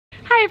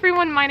Hi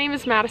everyone, my name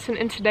is Madison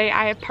and today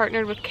I have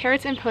partnered with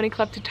Kerrits and Pony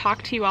Club to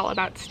talk to you all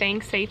about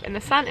staying safe in the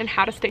sun and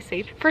how to stay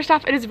safe. First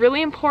off, it is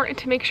really important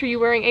to make sure you're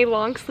wearing a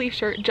long sleeve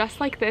shirt just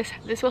like this.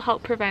 This will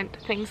help prevent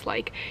things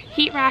like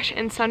heat rash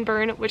and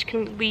sunburn, which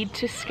can lead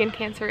to skin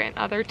cancer and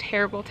other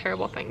terrible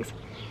things.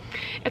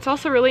 It's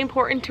also really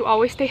important to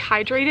always stay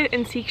hydrated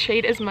and seek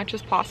shade as much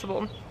as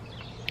possible.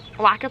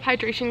 Lack of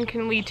hydration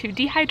can lead to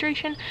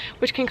dehydration,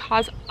 which can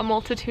cause a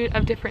multitude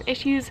of different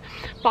issues.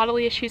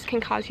 Bodily issues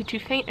can cause you to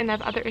faint and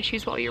have other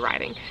issues while you're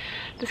riding.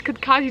 This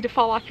could cause you to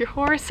fall off your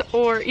horse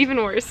or even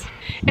worse.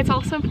 It's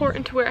also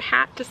important to wear a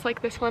hat just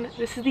like this one.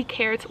 This is the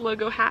Kerrits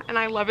logo hat and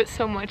I love it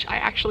so much. I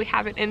actually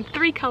have it in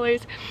 3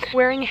 colors.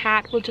 Wearing a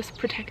hat will just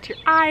protect your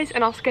eyes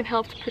and also can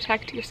help to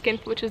protect your skin,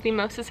 which is the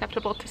most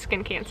susceptible to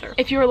skin cancer.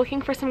 If you are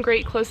looking for some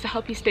great clothes to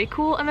help you stay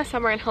cool in the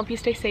summer and help you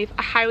stay safe,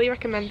 I highly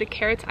recommend the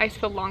Kerrits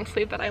Ice-Filled long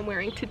sleeve that I'm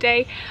wearing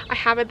today. I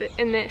have it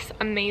in this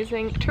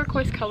amazing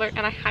turquoise color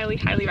and I highly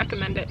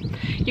recommend it.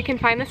 You can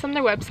find this on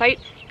their website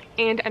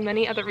and at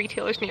many other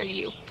retailers near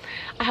you.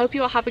 I hope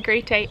you all have a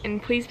great day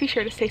and please be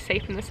sure to stay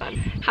safe in the sun.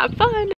 Have fun!